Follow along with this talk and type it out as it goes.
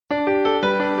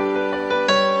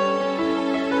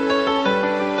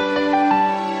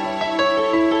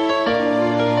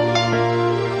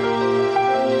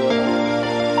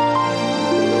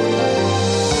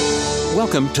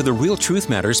Welcome to the Real Truth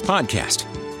Matters podcast.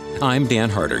 I'm Dan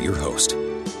Harder, your host.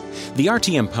 The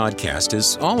RTM podcast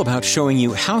is all about showing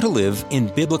you how to live in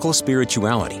biblical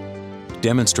spirituality,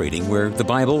 demonstrating where the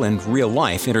Bible and real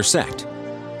life intersect.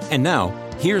 And now,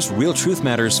 here's Real Truth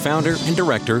Matters founder and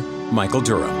director, Michael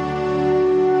Durham.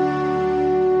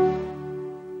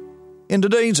 In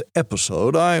today's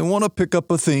episode, I want to pick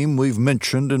up a theme we've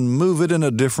mentioned and move it in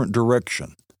a different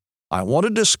direction. I want to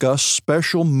discuss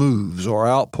special moves or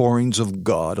outpourings of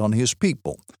God on His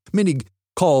people. Many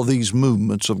call these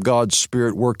movements of God's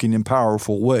Spirit working in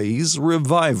powerful ways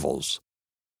revivals.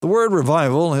 The word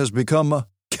revival has become a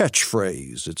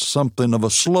catchphrase. It's something of a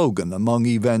slogan among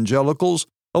evangelicals,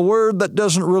 a word that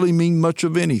doesn't really mean much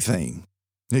of anything.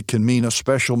 It can mean a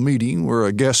special meeting where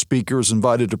a guest speaker is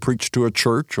invited to preach to a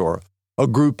church or a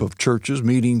group of churches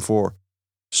meeting for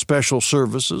special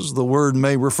services. The word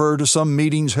may refer to some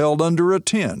meetings held under a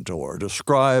tent or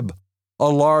describe a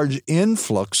large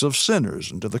influx of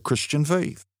sinners into the Christian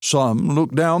faith. Some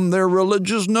look down their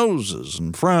religious noses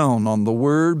and frown on the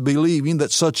word, believing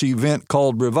that such event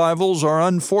called revivals are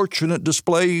unfortunate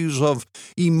displays of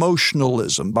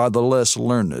emotionalism by the less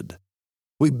learned.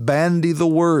 We bandy the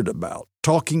word about,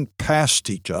 talking past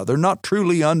each other, not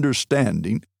truly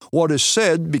understanding what is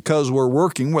said because we're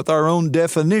working with our own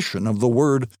definition of the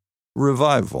word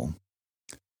revival.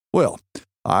 Well,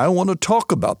 I want to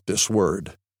talk about this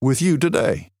word with you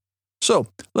today. So,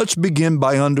 let's begin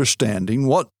by understanding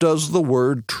what does the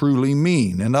word truly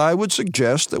mean, and I would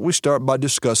suggest that we start by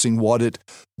discussing what it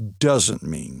doesn't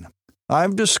mean.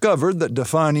 I've discovered that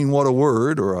defining what a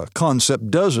word or a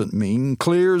concept doesn't mean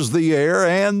clears the air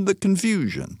and the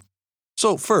confusion.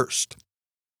 So first,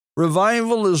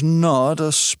 revival is not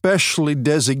a specially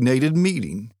designated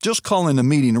meeting. Just calling a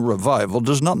meeting a revival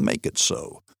does not make it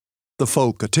so. The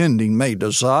folk attending may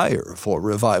desire for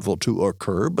revival to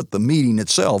occur, but the meeting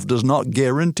itself does not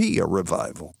guarantee a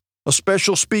revival. A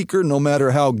special speaker, no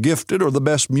matter how gifted, or the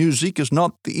best music is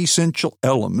not the essential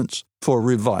elements for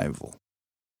revival.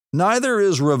 Neither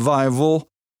is revival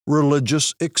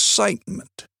religious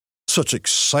excitement. Such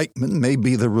excitement may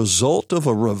be the result of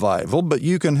a revival, but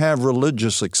you can have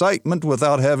religious excitement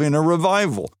without having a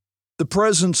revival. The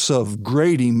presence of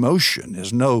great emotion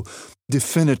is no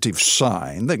definitive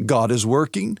sign that God is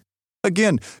working.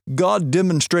 Again, God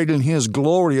demonstrating His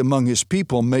glory among His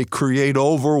people may create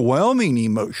overwhelming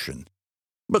emotion,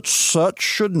 but such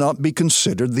should not be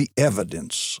considered the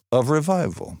evidence of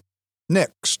revival.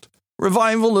 Next,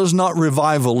 revival is not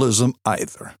revivalism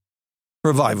either.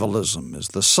 Revivalism is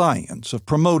the science of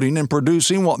promoting and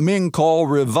producing what men call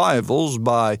revivals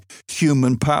by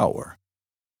human power.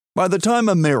 By the time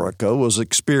America was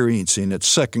experiencing its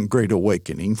Second Great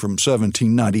Awakening from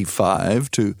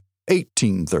 1795 to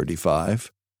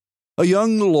 1835, a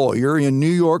young lawyer in New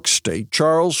York State,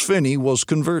 Charles Finney, was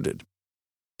converted.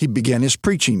 He began his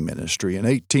preaching ministry in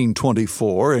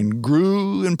 1824 and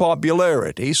grew in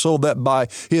popularity so that by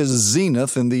his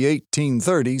zenith in the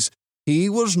 1830s, he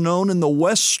was known in the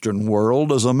Western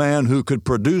world as a man who could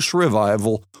produce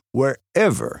revival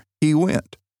wherever he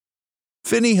went.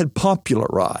 Finney had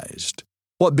popularized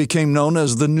what became known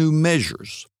as the New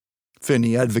Measures.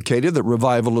 Finney advocated that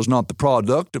revival is not the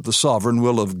product of the sovereign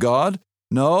will of God.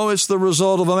 No, it's the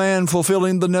result of a man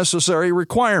fulfilling the necessary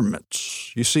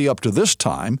requirements. You see, up to this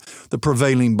time, the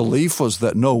prevailing belief was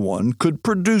that no one could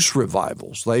produce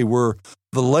revivals. They were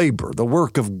the labor, the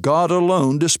work of God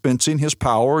alone, dispensing His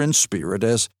power and Spirit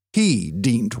as He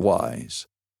deemed wise.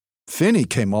 Finney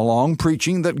came along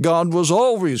preaching that God was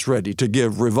always ready to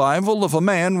give revival if a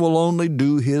man will only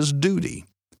do his duty.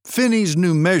 Finney's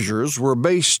New Measures were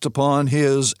based upon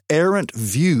his errant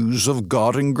views of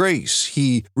God and grace.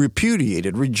 He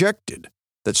rejected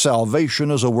that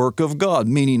salvation is a work of God,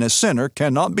 meaning a sinner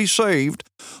cannot be saved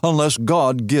unless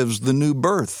God gives the new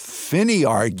birth. Finney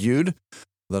argued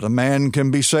that a man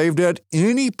can be saved at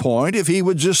any point if he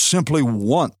would just simply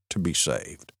want to be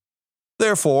saved.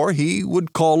 Therefore, he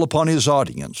would call upon his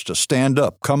audience to stand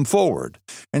up, come forward,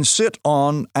 and sit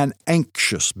on an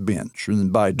anxious bench.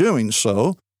 And by doing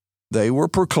so, they were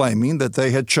proclaiming that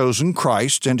they had chosen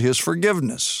Christ and His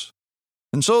forgiveness.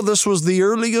 And so this was the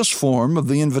earliest form of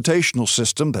the invitational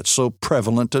system that's so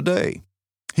prevalent today.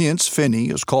 Hence, Finney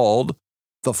is called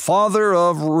the father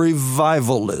of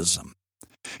revivalism.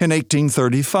 In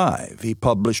 1835, he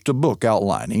published a book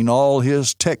outlining all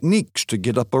his techniques to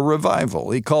get up a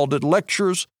revival. He called it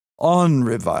Lectures on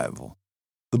Revival.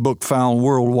 The book found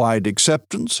worldwide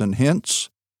acceptance, and hence,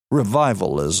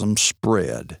 revivalism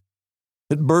spread.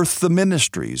 It birthed the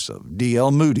ministries of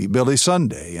D.L. Moody, Billy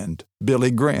Sunday, and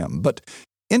Billy Graham. But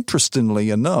interestingly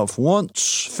enough,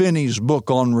 once Finney's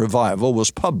book on revival was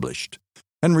published,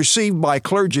 and received by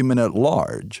clergymen at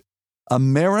large,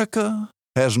 America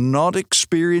has not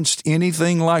experienced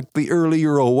anything like the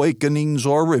earlier awakenings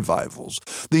or revivals.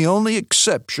 The only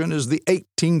exception is the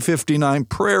 1859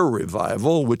 prayer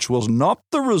revival, which was not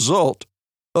the result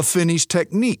of Finney's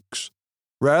techniques.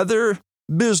 Rather,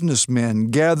 businessmen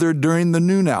gathered during the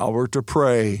noon hour to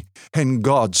pray, and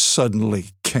God suddenly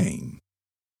came.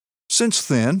 Since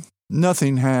then,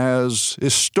 nothing has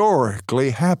historically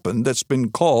happened that's been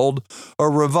called a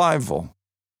revival.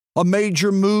 A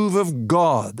major move of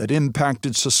God that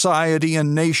impacted society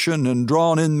and nation and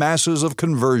drawn in masses of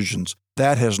conversions.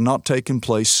 That has not taken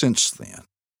place since then.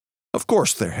 Of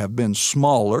course, there have been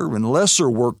smaller and lesser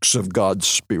works of God's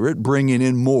Spirit bringing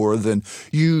in more than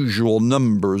usual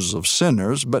numbers of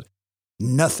sinners, but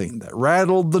nothing that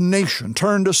rattled the nation,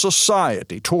 turned a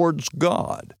society towards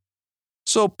God.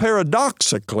 So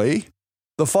paradoxically,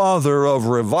 the father of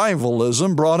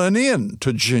revivalism brought an end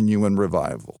to genuine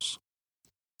revivals.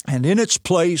 And in its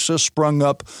place has sprung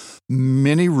up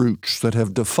many roots that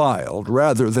have defiled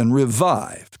rather than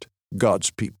revived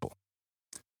God's people.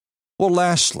 Well,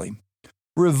 lastly,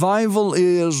 revival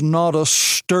is not a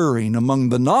stirring among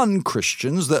the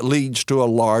non-Christians that leads to a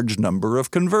large number of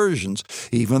conversions,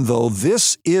 even though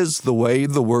this is the way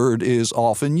the word is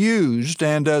often used,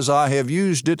 and as I have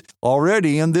used it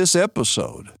already in this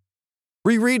episode.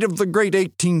 We read of the great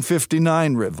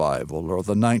 1859 revival or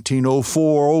the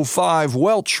 1904-05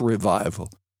 Welsh revival,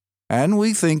 and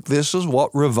we think this is what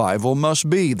revival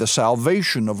must be, the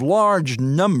salvation of large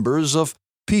numbers of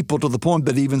people to the point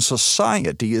that even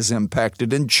society is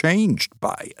impacted and changed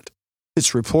by it.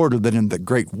 It's reported that in the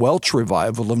great Welsh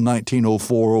revival of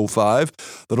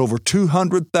 1904-05 that over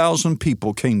 200,000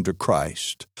 people came to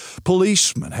Christ.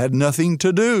 Policemen had nothing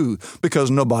to do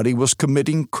because nobody was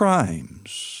committing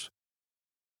crimes.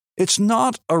 It's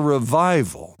not a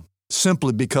revival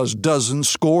simply because dozens,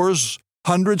 scores,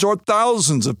 hundreds, or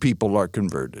thousands of people are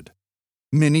converted.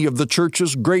 Many of the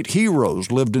church's great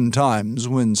heroes lived in times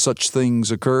when such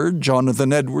things occurred.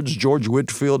 Jonathan Edwards, George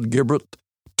Whitefield, Gilbert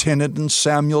Tennant, and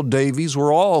Samuel Davies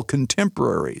were all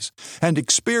contemporaries and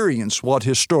experienced what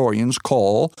historians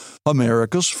call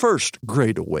America's first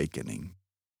Great Awakening.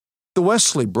 The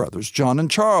Wesley brothers, John and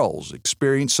Charles,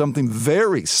 experienced something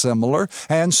very similar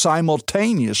and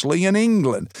simultaneously in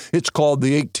England. It's called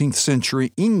the 18th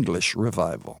century English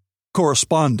revival.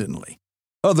 Correspondingly,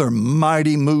 other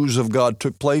mighty moves of God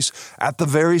took place at the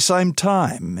very same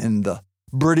time in the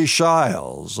British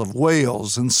Isles of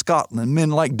Wales and Scotland.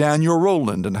 Men like Daniel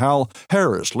Rowland and Hal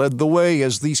Harris led the way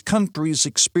as these countries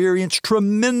experienced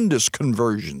tremendous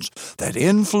conversions that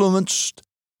influenced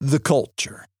the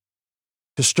culture.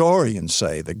 Historians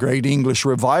say the great English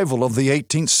revival of the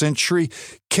 18th century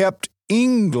kept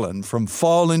England from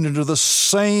falling into the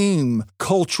same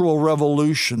cultural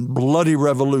revolution, bloody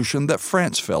revolution that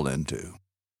France fell into.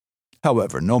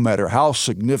 However, no matter how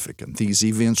significant these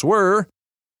events were,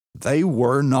 they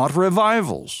were not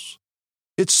revivals.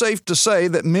 It's safe to say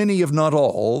that many, if not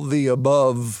all, the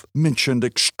above-mentioned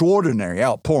extraordinary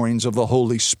outpourings of the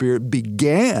Holy Spirit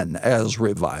began as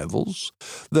revivals.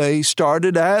 They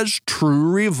started as true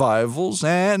revivals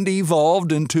and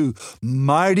evolved into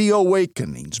mighty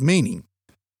awakenings, meaning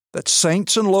that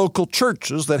saints and local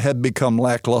churches that had become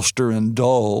lackluster and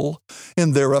dull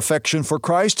in their affection for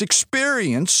Christ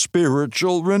experienced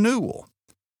spiritual renewal.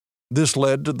 This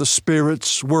led to the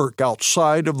Spirit's work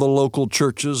outside of the local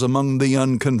churches among the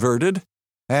unconverted,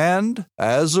 and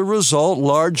as a result,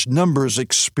 large numbers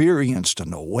experienced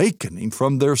an awakening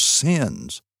from their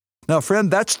sins. Now,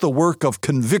 friend, that's the work of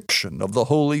conviction of the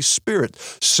Holy Spirit.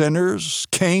 Sinners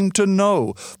came to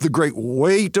know the great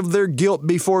weight of their guilt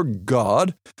before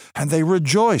God, and they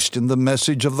rejoiced in the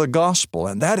message of the gospel.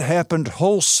 And that happened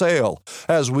wholesale,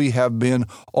 as we have been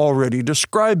already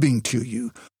describing to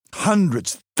you.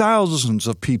 Hundreds, thousands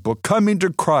of people coming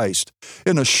to Christ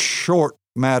in a short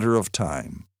matter of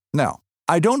time. Now,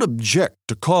 I don't object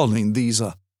to calling these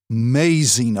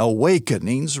amazing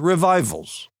awakenings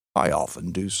revivals. I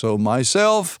often do so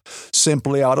myself,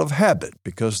 simply out of habit,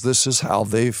 because this is how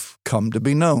they've come to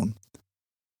be known.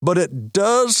 But it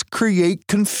does create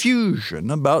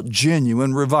confusion about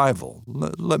genuine revival.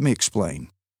 Let me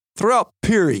explain. Throughout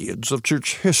periods of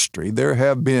church history, there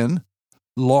have been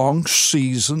long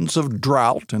seasons of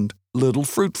drought and little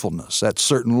fruitfulness. At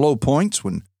certain low points,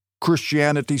 when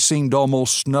Christianity seemed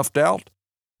almost snuffed out,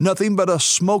 nothing but a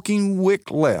smoking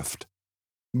wick left,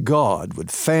 God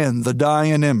would fan the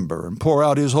dying ember and pour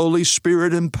out His Holy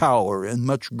Spirit in power and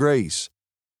much grace.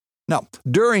 Now,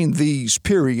 during these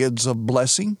periods of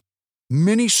blessing,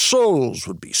 Many souls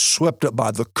would be swept up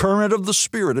by the current of the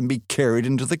Spirit and be carried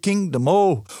into the kingdom.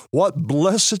 Oh, what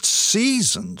blessed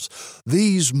seasons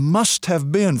these must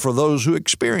have been for those who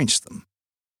experienced them.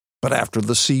 But after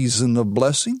the season of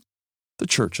blessing, the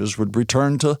churches would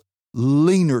return to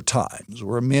leaner times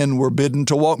where men were bidden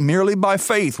to walk merely by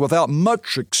faith without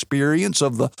much experience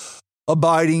of the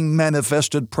abiding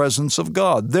manifested presence of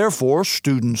God. Therefore,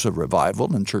 students of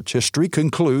revival and church history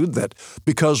conclude that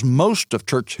because most of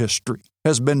church history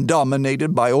has been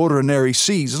dominated by ordinary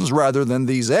seasons rather than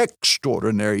these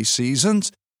extraordinary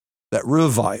seasons, that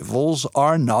revivals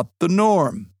are not the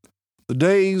norm. The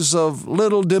days of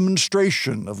little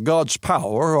demonstration of God's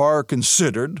power are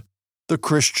considered the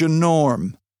Christian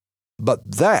norm. But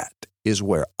that is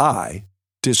where I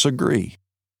disagree.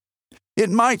 It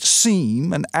might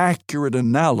seem an accurate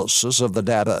analysis of the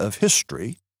data of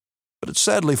history, but it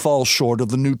sadly falls short of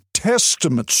the New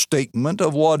Testament statement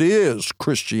of what is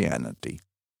Christianity.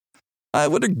 I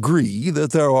would agree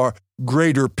that there are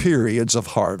greater periods of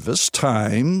harvest,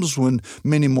 times when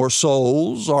many more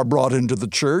souls are brought into the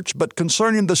church, but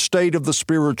concerning the state of the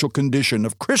spiritual condition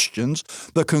of Christians,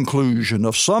 the conclusion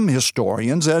of some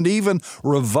historians and even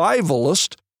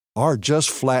revivalists are just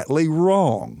flatly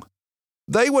wrong.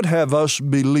 They would have us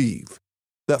believe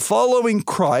that following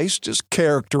Christ is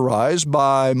characterized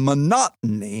by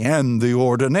monotony and the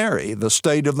ordinary. The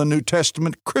state of the New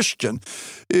Testament Christian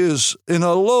is in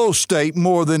a low state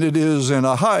more than it is in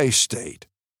a high state.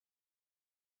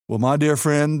 Well, my dear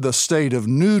friend, the state of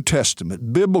New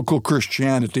Testament biblical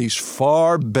Christianity is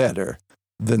far better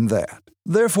than that.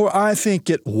 Therefore, I think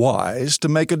it wise to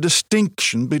make a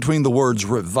distinction between the words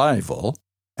revival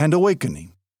and awakening.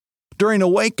 During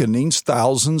awakenings,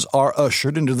 thousands are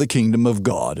ushered into the kingdom of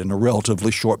God in a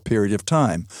relatively short period of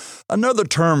time. Another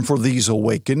term for these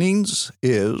awakenings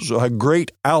is a great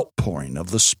outpouring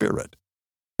of the Spirit.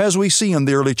 As we see in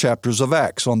the early chapters of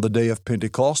Acts, on the day of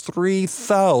Pentecost,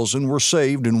 3,000 were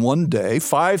saved in one day,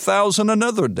 5,000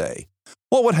 another day.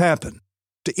 What would happen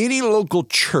to any local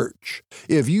church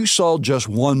if you saw just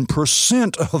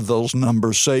 1% of those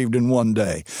numbers saved in one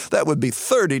day? That would be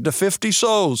 30 to 50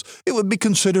 souls. It would be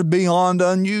considered beyond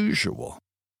unusual.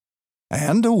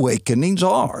 And awakenings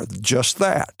are just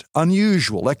that,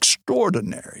 unusual,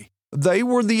 extraordinary. They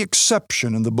were the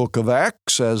exception in the book of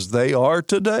Acts as they are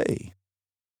today.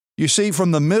 You see, from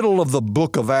the middle of the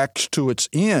book of Acts to its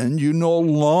end, you no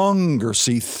longer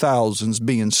see thousands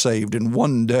being saved in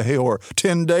one day or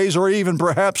 10 days or even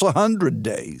perhaps 100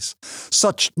 days.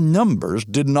 Such numbers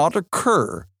did not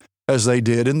occur as they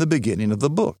did in the beginning of the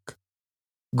book.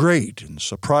 Great and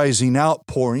surprising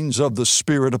outpourings of the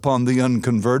Spirit upon the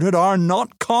unconverted are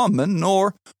not common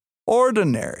nor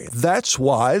ordinary. That's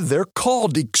why they're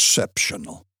called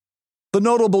exceptional. The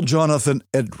notable Jonathan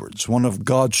Edwards, one of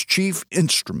God's chief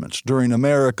instruments during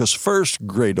America's first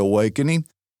Great Awakening,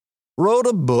 wrote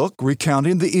a book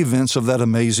recounting the events of that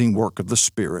amazing work of the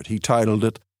Spirit. He titled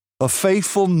it, A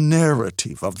Faithful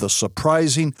Narrative of the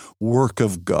Surprising Work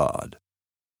of God.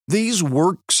 These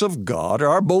works of God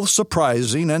are both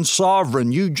surprising and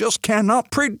sovereign. You just cannot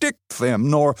predict them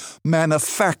nor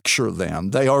manufacture them.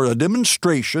 They are a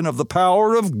demonstration of the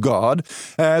power of God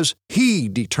as He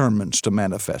determines to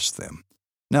manifest them.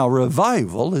 Now,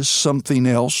 revival is something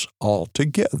else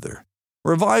altogether.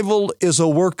 Revival is a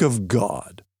work of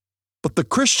God. But the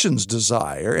Christian's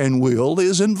desire and will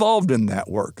is involved in that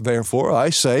work. Therefore,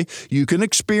 I say you can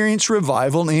experience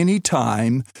revival any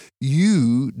time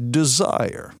you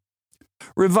desire.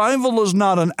 Revival is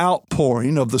not an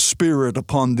outpouring of the Spirit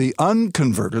upon the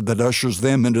unconverted that ushers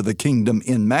them into the kingdom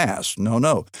en masse.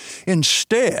 No.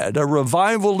 Instead, a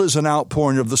revival is an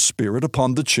outpouring of the Spirit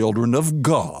upon the children of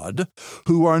God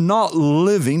who are not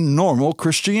living normal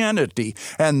Christianity.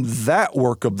 And that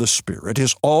work of the Spirit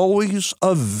is always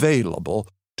available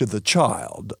to the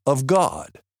child of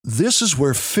God. This is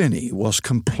where Finney was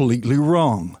completely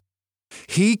wrong.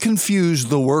 He confused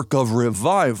the work of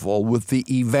revival with the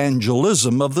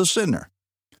evangelism of the sinner.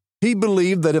 He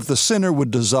believed that if the sinner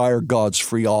would desire God's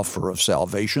free offer of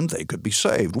salvation, they could be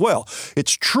saved. Well,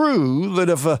 it's true that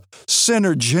if a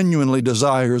sinner genuinely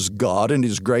desires God and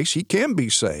His grace, he can be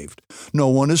saved. No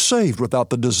one is saved without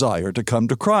the desire to come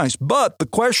to Christ. But the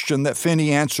question that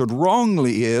Finney answered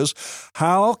wrongly is,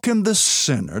 how can the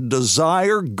sinner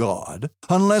desire God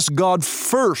unless God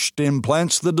first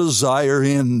implants the desire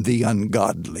in the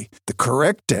ungodly? The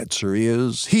correct answer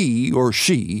is he or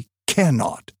she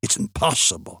cannot. It's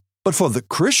impossible. But for the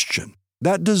Christian,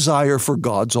 That desire for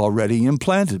God's already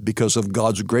implanted because of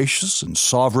God's gracious and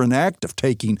sovereign act of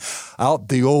taking out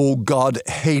the old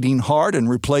God-hating heart and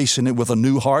replacing it with a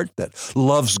new heart that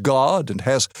loves God and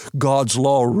has God's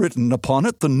law written upon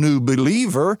it. The new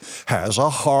believer has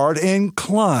a heart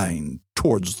inclined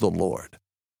towards the Lord.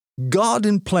 God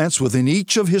implants within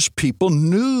each of His people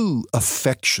new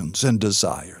affections and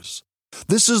desires.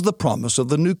 This is the promise of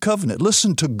the new covenant.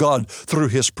 Listen to God through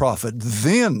His prophet.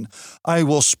 Then I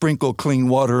will sprinkle clean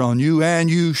water on you, and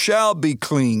you shall be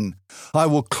clean. I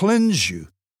will cleanse you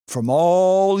from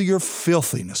all your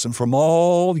filthiness and from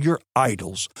all your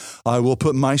idols. I will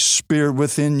put my spirit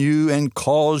within you and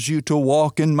cause you to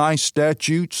walk in my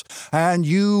statutes, and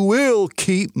you will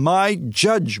keep my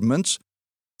judgments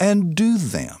and do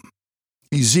them.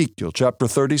 Ezekiel chapter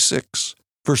 36,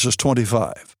 verses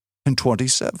 25 and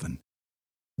 27.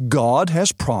 God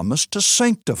has promised to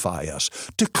sanctify us,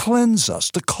 to cleanse us,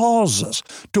 to cause us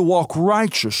to walk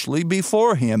righteously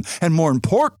before Him. And more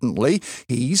importantly,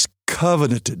 He's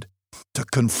covenanted to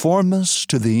conform us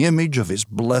to the image of His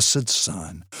blessed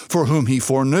Son, for whom He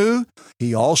foreknew,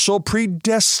 He also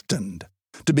predestined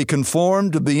to be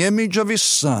conformed to the image of His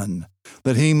Son,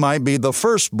 that He might be the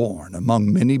firstborn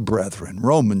among many brethren.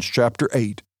 Romans chapter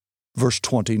 8, verse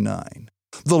 29.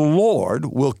 The Lord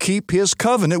will keep His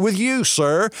covenant with you,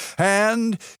 sir,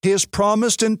 and His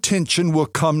promised intention will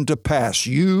come to pass.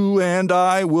 You and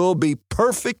I will be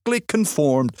perfectly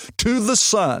conformed to the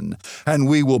Son, and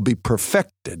we will be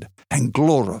perfected and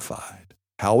glorified.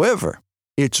 However,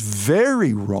 it's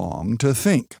very wrong to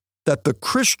think that the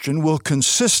Christian will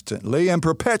consistently and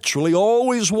perpetually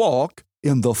always walk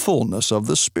in the fullness of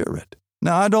the Spirit.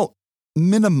 Now, I don't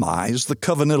minimize the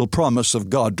covenantal promise of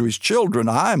God to His children.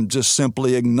 I'm just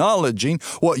simply acknowledging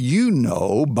what you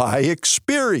know by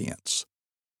experience,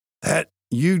 that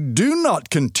you do not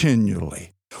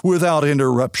continually, without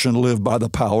interruption, live by the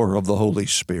power of the Holy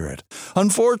Spirit.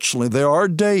 Unfortunately, there are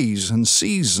days and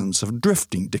seasons of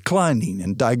drifting, declining,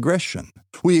 and digression.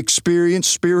 We experience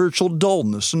spiritual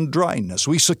dullness and dryness.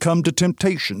 We succumb to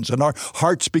temptations, and our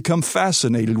hearts become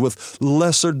fascinated with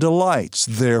lesser delights.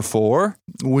 Therefore,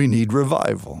 we need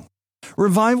revival.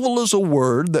 Revival is a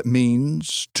word that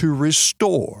means to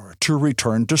restore, to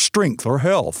return to strength or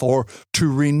health, or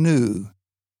to renew.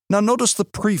 Now notice the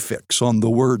prefix on the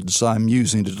words I'm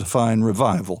using to define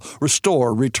revival.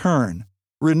 Restore, return,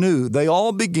 renew. They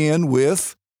all begin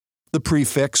with the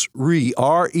prefix re,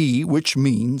 R-E, which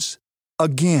means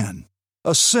again.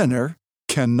 A sinner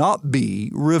cannot be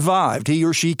revived. He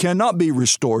or she cannot be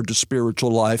restored to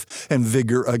spiritual life and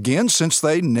vigor again, since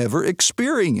they never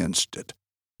experienced it.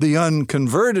 The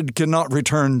unconverted cannot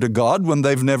return to God when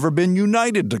they've never been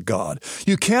united to God.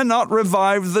 You cannot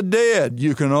revive the dead.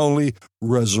 You can only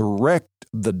resurrect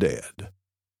the dead.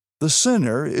 The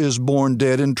sinner is born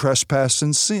dead in trespass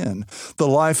and sin. The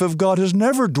life of God has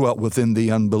never dwelt within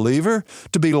the unbeliever.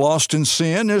 To be lost in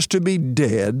sin is to be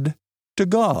dead to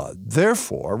God.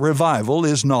 Therefore, revival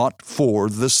is not for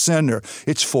the sinner.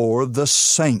 It's for the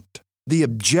saint. The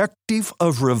objective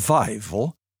of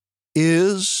revival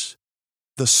is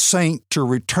the saint to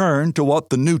return to what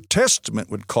the New Testament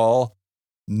would call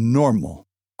normal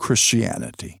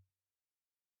Christianity.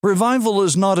 Revival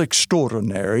is not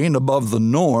extraordinary and above the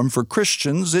norm for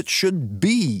Christians. It should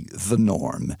be the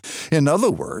norm. In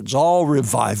other words, all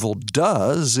revival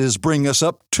does is bring us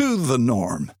up to the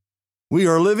norm. We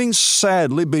are living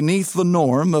sadly beneath the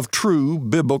norm of true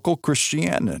biblical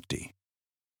Christianity.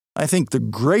 I think the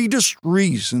greatest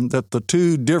reason that the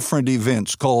two different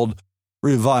events called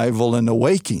revival and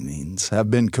awakenings have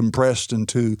been compressed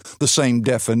into the same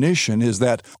definition is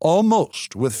that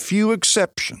almost with few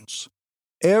exceptions,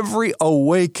 every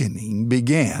awakening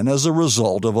began as a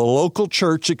result of a local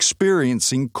church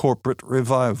experiencing corporate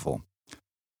revival.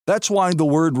 That's why the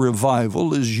word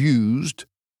revival is used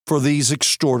for these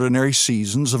extraordinary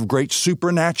seasons of great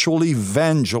supernatural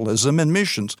evangelism and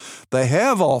missions. They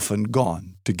have often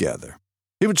gone together.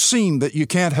 It would seem that you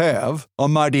can't have a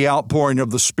mighty outpouring of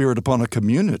the Spirit upon a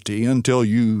community until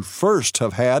you first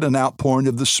have had an outpouring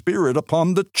of the Spirit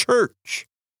upon the church.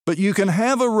 But you can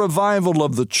have a revival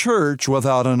of the church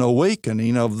without an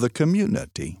awakening of the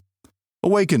community.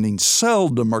 Awakenings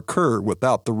seldom occur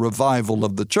without the revival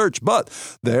of the church,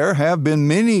 but there have been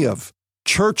many of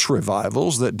church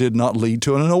revivals that did not lead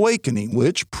to an awakening,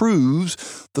 which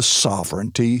proves the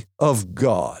sovereignty of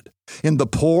God in the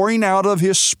pouring out of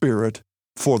His Spirit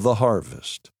for the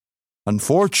harvest.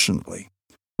 Unfortunately,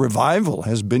 revival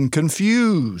has been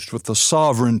confused with the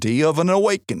sovereignty of an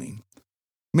awakening.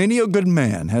 Many a good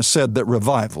man has said that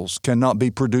revivals cannot be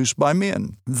produced by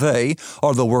men. They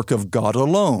are the work of God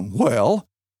alone. Well,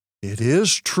 It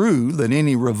is true that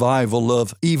any revival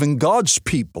of even God's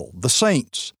people, the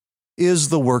saints, is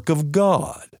the work of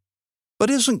God. But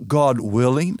isn't God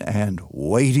willing and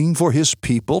waiting for His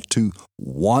people to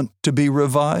want to be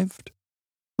revived?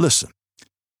 Listen,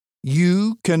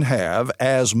 you can have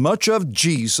as much of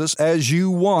Jesus as you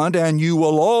want, and you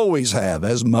will always have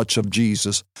as much of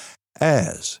Jesus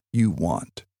as you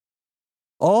want.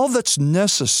 All that's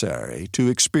necessary to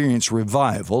experience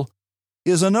revival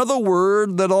is another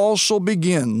word that also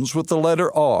begins with the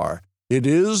letter R. It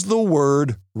is the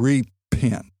word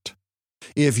repent.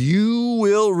 If you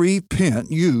will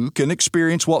repent, you can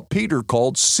experience what Peter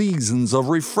called seasons of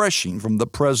refreshing from the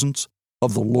presence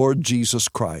of the Lord Jesus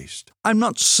Christ. I'm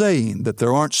not saying that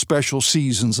there aren't special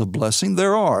seasons of blessing.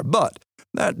 There are, but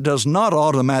that does not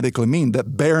automatically mean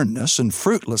that barrenness and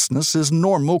fruitlessness is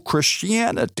normal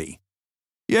Christianity.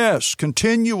 Yes,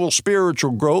 continual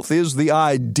spiritual growth is the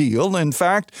ideal. In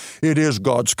fact, it is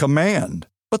God's command.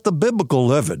 But the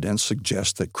biblical evidence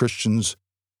suggests that Christians,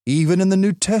 even in the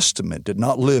New Testament, did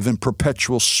not live in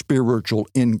perpetual spiritual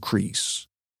increase.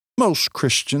 Most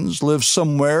Christians live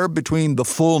somewhere between the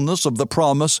fullness of the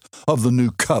promise of the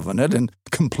new covenant and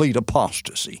complete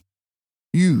apostasy.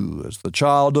 You, as the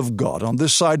child of God on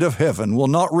this side of heaven, will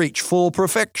not reach full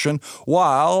perfection,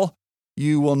 while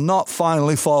you will not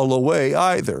finally fall away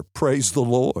either. Praise the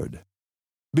Lord.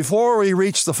 Before we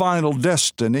reach the final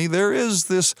destiny, there is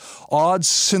this odd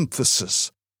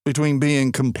synthesis between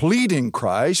being complete in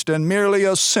Christ and merely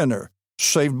a sinner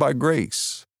saved by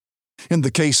grace. In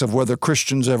the case of whether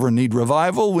Christians ever need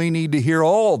revival, we need to hear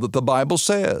all that the Bible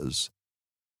says.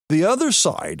 The other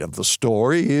side of the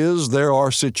story is there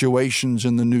are situations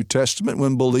in the New Testament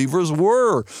when believers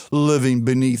were living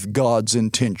beneath God's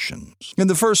intentions. In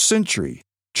the first century,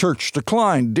 church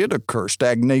decline did occur,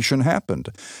 stagnation happened,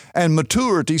 and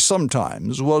maturity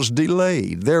sometimes was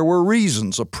delayed. There were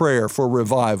reasons of prayer for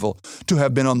revival to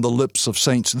have been on the lips of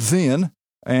saints then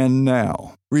and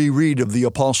now. We read of the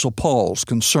Apostle Paul's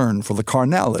concern for the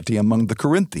carnality among the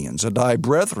Corinthians, and I,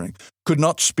 brethren, could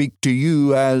not speak to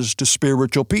you as to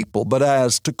spiritual people, but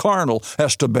as to carnal,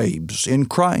 as to babes in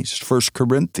Christ. 1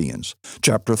 Corinthians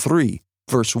chapter 3,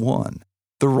 verse 1.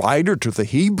 The writer to the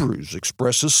Hebrews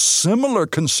expresses similar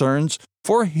concerns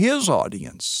for his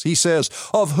audience. He says,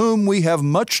 of whom we have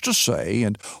much to say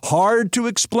and hard to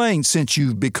explain, since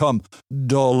you've become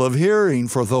dull of hearing,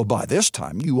 for though by this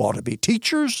time you ought to be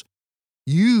teachers,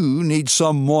 you need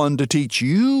someone to teach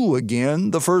you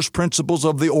again the first principles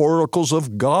of the oracles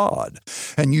of God,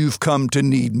 and you've come to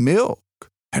need milk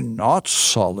and not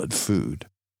solid food.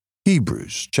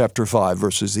 Hebrews chapter 5,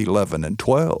 verses 11 and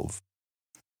 12.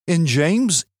 In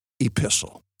James'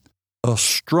 epistle, a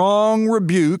strong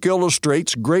rebuke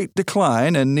illustrates great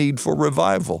decline and need for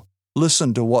revival.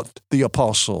 Listen to what the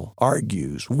apostle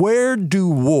argues. Where do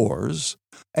wars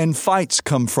and fights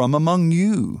come from among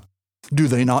you? Do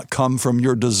they not come from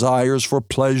your desires for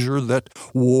pleasure that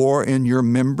war in your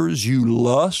members? You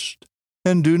lust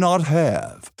and do not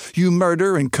have. You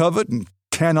murder and covet and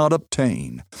cannot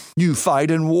obtain. You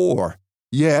fight and war,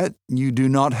 yet you do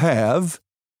not have,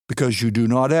 because you do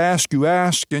not ask. You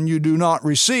ask and you do not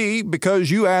receive,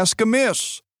 because you ask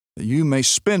amiss, that you may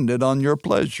spend it on your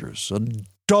pleasures.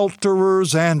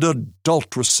 Adulterers and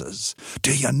adulteresses,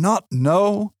 do you not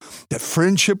know that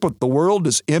friendship with the world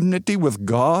is enmity with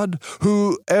God?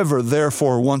 Whoever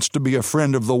therefore wants to be a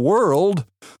friend of the world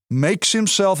makes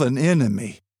himself an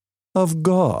enemy of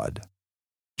God.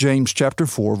 James chapter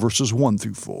 4, verses 1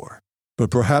 through 4. But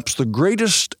perhaps the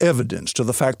greatest evidence to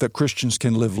the fact that Christians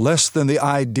can live less than the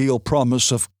ideal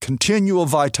promise of continual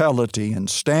vitality and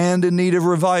stand in need of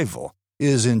revival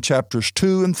is in chapters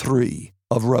 2 and 3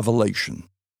 of Revelation.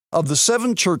 Of the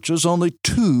 7 churches, only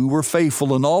 2 were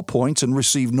faithful in all points and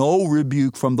received no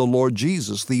rebuke from the Lord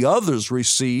Jesus. The others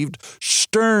received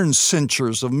stern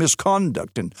censures of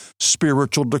misconduct and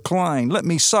spiritual decline. Let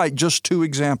me cite just 2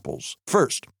 examples.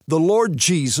 First, the Lord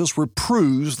Jesus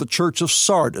reproves the church of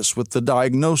Sardis with the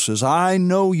diagnosis, I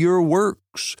know your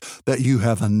works, that you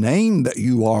have a name, that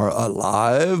you are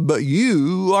alive, but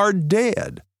you are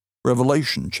dead.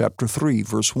 Revelation chapter 3,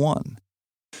 verse 1.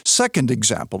 Second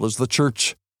example is the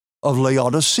church of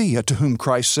Laodicea, to whom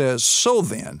Christ says, so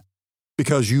then,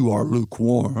 because you are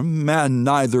lukewarm, and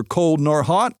neither cold nor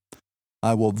hot,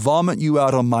 I will vomit you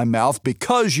out of my mouth,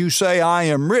 because you say, I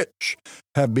am rich,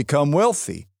 have become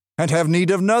wealthy, and have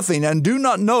need of nothing, and do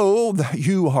not know that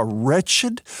you are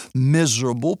wretched,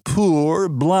 miserable, poor,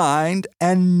 blind,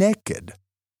 and naked.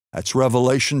 That's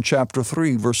Revelation chapter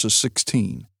 3, verses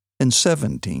 16 and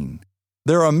 17.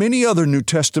 There are many other New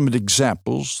Testament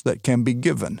examples that can be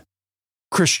given.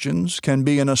 Christians can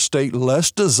be in a state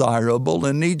less desirable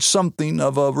and need something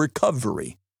of a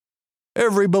recovery.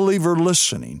 Every believer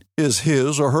listening is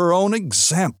his or her own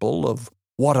example of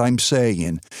what I'm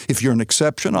saying. If you're an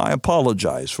exception, I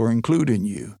apologize for including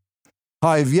you.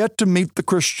 I have yet to meet the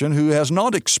Christian who has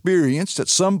not experienced at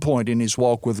some point in his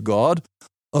walk with God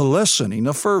a lessening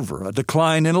of fervor, a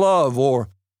decline in love, or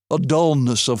a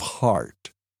dullness of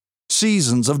heart.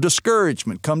 Seasons of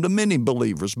discouragement come to many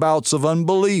believers. Bouts of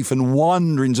unbelief and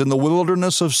wanderings in the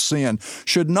wilderness of sin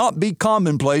should not be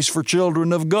commonplace for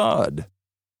children of God.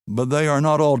 But they are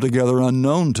not altogether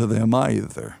unknown to them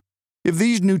either. If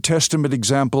these New Testament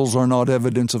examples are not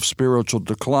evidence of spiritual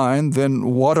decline,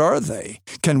 then what are they?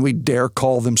 Can we dare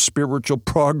call them spiritual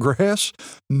progress?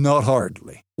 Not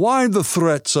hardly. Why the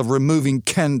threats of removing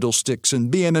candlesticks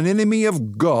and being an enemy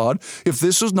of God if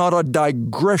this is not a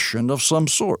digression of some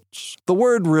sorts? The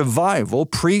word revival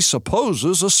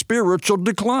presupposes a spiritual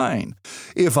decline.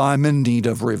 If I'm in need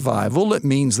of revival, it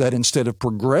means that instead of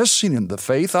progressing in the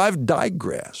faith, I've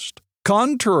digressed.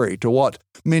 Contrary to what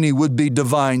many would-be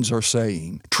divines are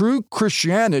saying, true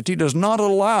Christianity does not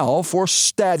allow for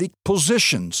static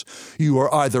positions. You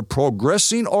are either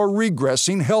progressing or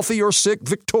regressing, healthy or sick,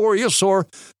 victorious or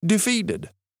defeated.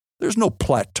 There's no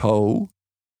plateau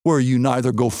where you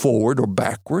neither go forward or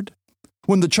backward.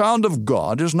 When the child of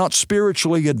God is not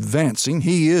spiritually advancing,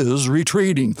 he is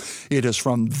retreating. It is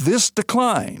from this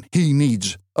decline he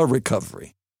needs a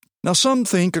recovery. Now, some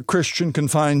think a Christian can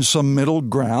find some middle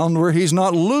ground where he's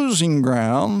not losing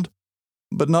ground,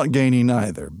 but not gaining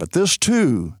either. But this,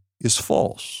 too, is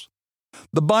false.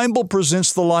 The Bible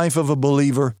presents the life of a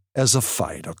believer as a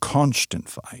fight, a constant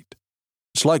fight.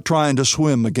 It's like trying to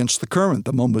swim against the current.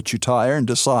 The moment you tire and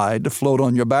decide to float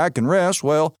on your back and rest,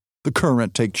 well, the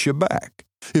current takes you back.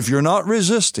 If you're not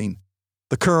resisting,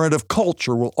 the current of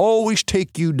culture will always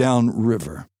take you down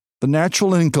river. The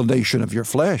natural inclination of your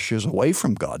flesh is away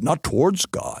from God, not towards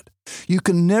God. You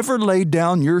can never lay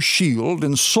down your shield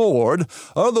and sword,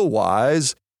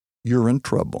 otherwise you're in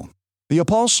trouble. The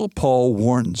Apostle Paul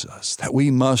warns us that we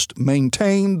must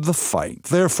maintain the fight.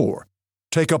 Therefore,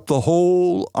 take up the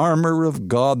whole armor of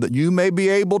God that you may be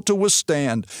able to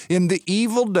withstand in the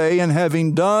evil day, and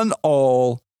having done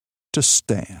all, to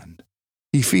stand.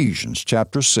 Ephesians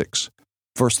chapter 6,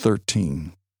 verse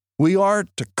 13. We are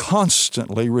to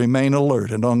constantly remain alert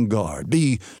and on guard.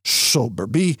 Be sober,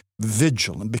 be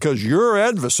vigilant, because your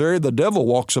adversary, the devil,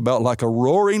 walks about like a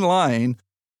roaring lion,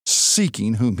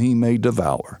 seeking whom he may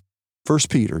devour. 1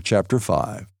 Peter chapter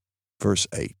 5, verse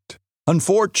 8.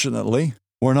 Unfortunately,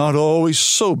 we're not always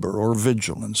sober or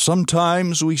vigilant.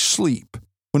 Sometimes we sleep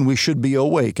when we should be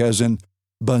awake, as in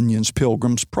Bunyan's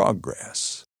Pilgrim's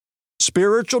Progress.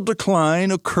 Spiritual decline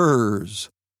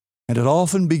occurs, and it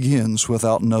often begins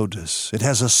without notice. It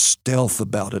has a stealth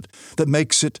about it that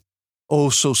makes it oh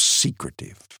so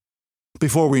secretive.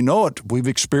 Before we know it, we've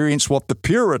experienced what the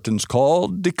Puritans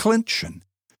called declension.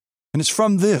 And it's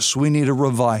from this we need a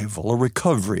revival, a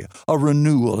recovery, a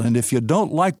renewal. And if you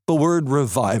don't like the word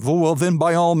revival, well then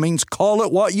by all means call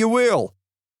it what you will.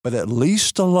 But at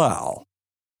least allow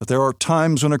that there are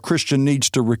times when a Christian needs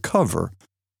to recover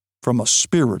from a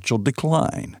spiritual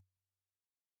decline.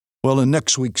 Well, in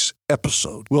next week's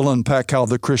episode, we'll unpack how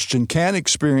the Christian can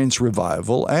experience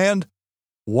revival and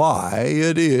why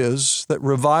it is that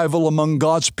revival among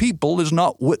God's people is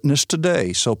not witnessed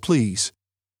today. So please,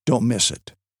 don't miss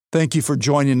it. Thank you for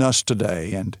joining us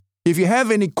today. And if you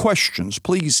have any questions,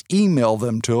 please email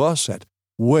them to us at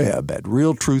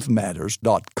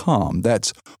web@realtruthmatters.com.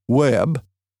 That's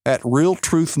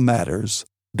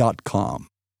web@realtruthmatters.com.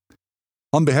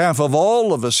 On behalf of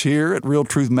all of us here at Real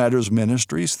Truth Matters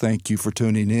Ministries, thank you for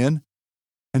tuning in,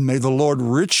 and may the Lord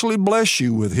richly bless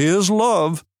you with His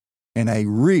love in a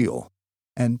real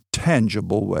and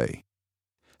tangible way.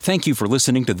 Thank you for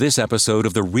listening to this episode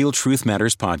of the Real Truth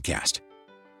Matters podcast.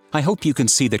 I hope you can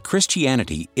see that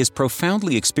Christianity is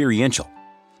profoundly experiential,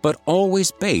 but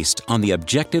always based on the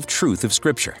objective truth of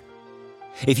Scripture.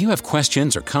 If you have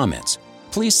questions or comments,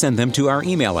 please send them to our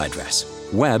email address,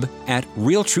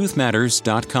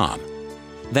 web@realtruthmatters.com.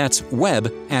 That's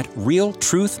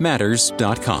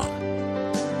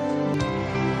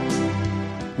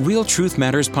web@realtruthmatters.com. Real Truth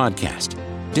Matters podcast,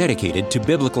 dedicated to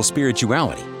biblical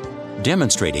spirituality,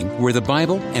 demonstrating where the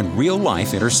Bible and real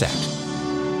life intersect.